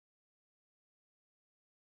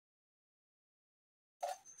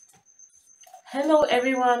Hello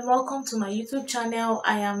everyone, welcome to my YouTube channel.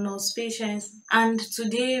 I am Nurse Patience and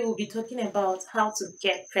today we'll be talking about how to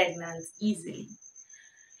get pregnant easily.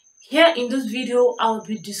 Here in this video, I'll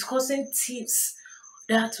be discussing tips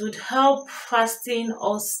that would help fasting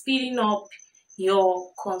or speeding up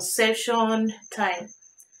your conception time.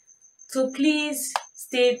 So please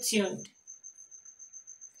stay tuned.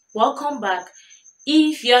 Welcome back.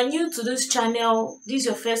 If you are new to this channel, this is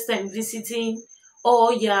your first time visiting,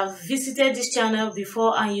 or you have visited this channel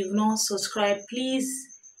before and you've not subscribed, please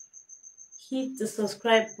hit the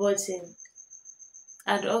subscribe button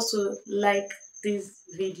and also like this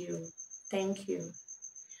video. Thank you.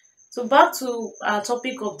 So back to our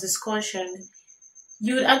topic of discussion.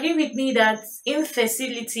 You would agree with me that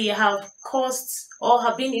infertility have caused or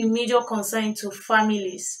have been a major concern to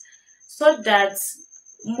families, so that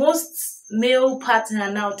most male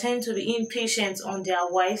partners now tend to be impatient on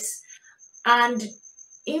their wives, and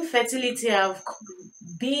infertility have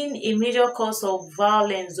been a major cause of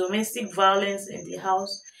violence, domestic violence in the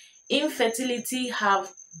house. Infertility have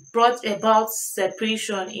brought about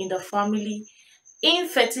separation in the family.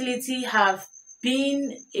 Infertility have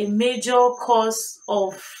been a major cause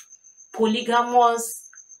of polygamous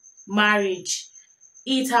marriage.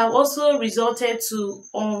 It have also resulted to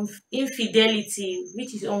infidelity,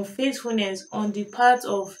 which is unfaithfulness on the part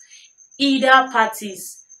of either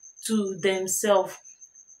parties to themselves.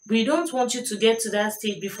 We don't want you to get to that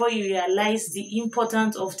stage before you realize the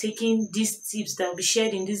importance of taking these tips that will be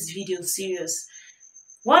shared in this video serious.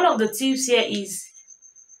 One of the tips here is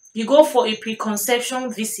you go for a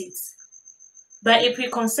preconception visit. By a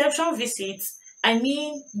preconception visit, I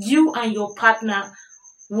mean you and your partner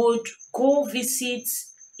would go visit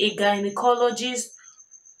a gynecologist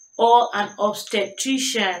or an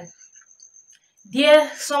obstetrician.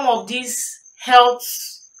 There, some of these health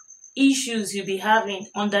issues you'll be having,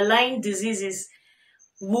 underlying diseases,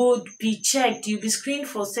 would be checked. You'll be screened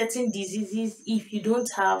for certain diseases. If you don't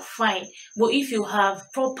have, fine, but if you have,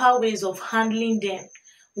 proper ways of handling them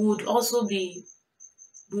would also be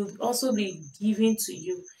given to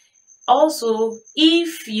you. Also,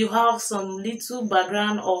 if you have some little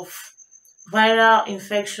background of viral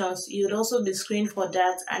infections, you would also be screened for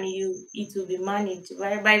that, and it will be managed.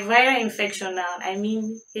 By viral infection now, I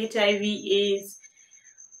mean HIV, AIDS,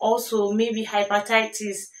 also maybe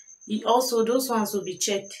hepatitis. Also, those ones will be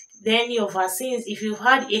checked. Then your vaccines, if you've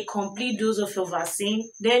had a complete dose of your vaccine,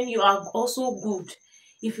 then you are also good.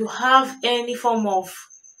 If you have any form of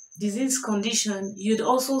disease condition, you'd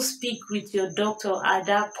also speak with your doctor at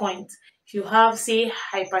that point. If you have, say,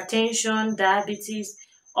 hypertension, diabetes,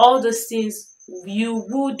 all those things you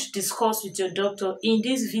would discuss with your doctor in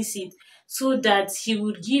this visit, so that he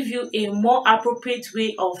would give you a more appropriate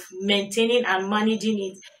way of maintaining and managing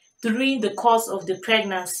it during the course of the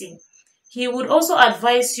pregnancy. He would also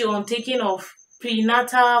advise you on taking of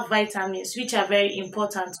prenatal vitamins, which are very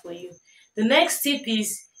important for you. The next tip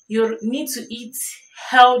is you need to eat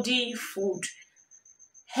healthy food.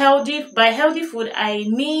 By healthy food, I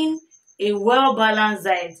mean a well-balanced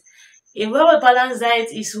diet. A well-balanced diet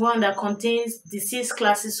is one that contains the 6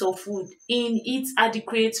 classes of food in its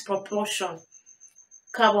adequate proportion.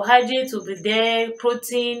 Carbohydrates will be there,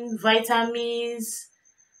 protein, vitamins,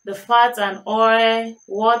 the fat and oil,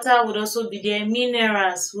 water would also be there,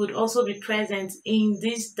 minerals would also be present in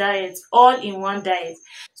this diet, all in one diet.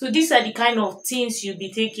 So these are the kind of things you'll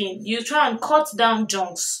be taking. You try and cut down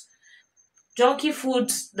junky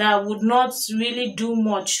foods that would not really do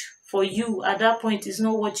much for you at that point is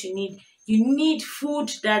not what you need. You need food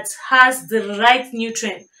that has the right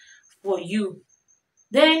nutrient for you.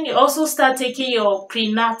 Then you also start taking your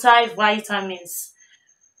prenatal vitamins.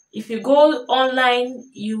 If you go online,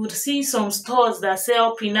 you would see some stores that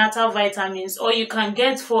sell prenatal vitamins, or you can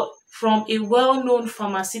get from a well-known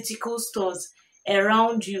pharmaceutical stores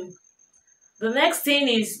around you. The next thing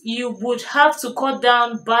is you would have to cut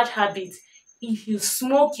down bad habits. If you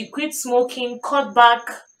smoke, you quit smoking, cut back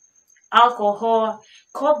alcohol,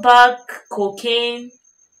 cut back cocaine,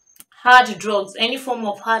 hard drugs, any form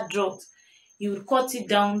of hard drugs. You would cut it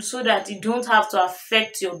down so that it don't have to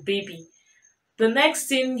affect your baby. The next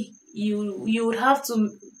thing, you would have to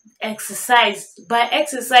exercise. By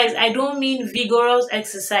exercise, I don't mean vigorous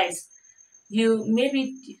exercise. You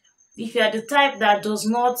maybe, if you are the type that does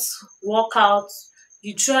not work out,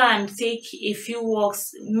 you try and take a few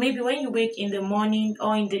walks. Maybe when you wake in the morning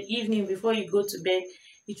or in the evening before you go to bed,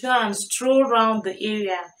 you try and stroll around the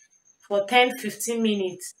area for 10-15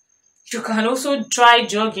 minutes. You can also try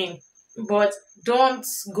jogging, but don't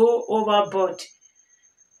go overboard.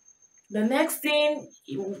 The next thing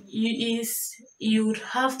you would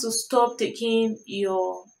have to stop taking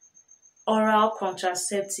your oral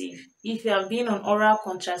contraceptive. If you have been on oral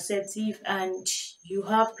contraceptive and you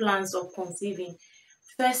have plans of conceiving,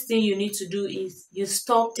 first thing you need to do is you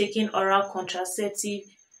stop taking oral contraceptive.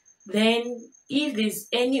 Then if there's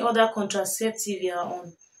any other contraceptive you are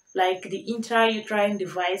on, like the intrauterine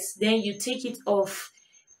device, then you take it off.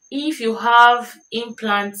 If you have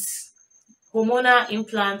implants, hormonal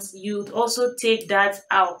implants, you'd also take that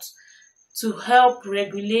out to help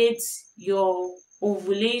regulate your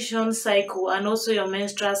ovulation cycle and also your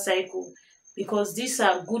menstrual cycle, because these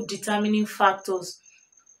are good determining factors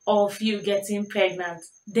of you getting pregnant.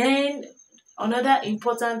 Then another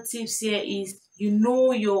important tips here is you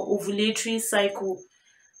know your ovulatory cycle.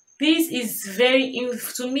 This is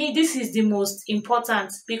to me, this is the most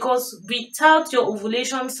important, because without your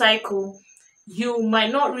ovulation cycle, you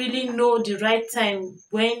might not really know the right time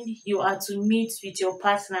when you are to meet with your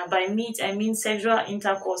partner. By meet, I mean sexual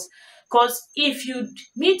intercourse. Because if you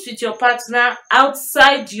meet with your partner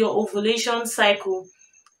outside your ovulation cycle,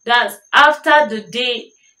 that's after the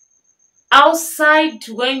day outside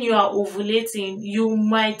when you are ovulating, you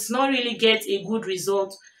might not really get a good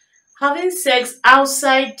result. Having sex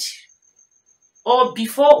outside or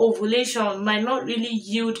before ovulation might not really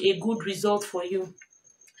yield a good result for you.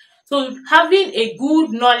 So having a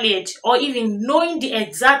good knowledge, or even knowing the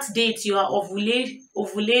exact date you are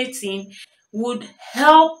ovulating, would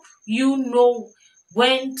help you know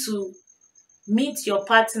when to meet your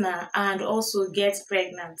partner and also get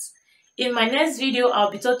pregnant. In my next video, I'll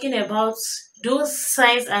be talking about those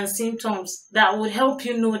signs and symptoms that would help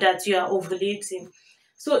you know that you are ovulating.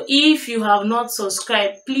 So if you have not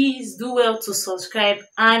subscribed, please do well to subscribe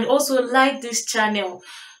and also like this channel.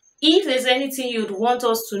 If there's anything you'd want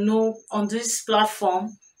us to know on this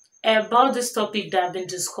platform about this topic that have been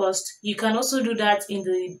discussed, you can also do that in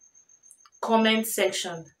the comment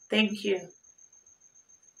section. Thank you.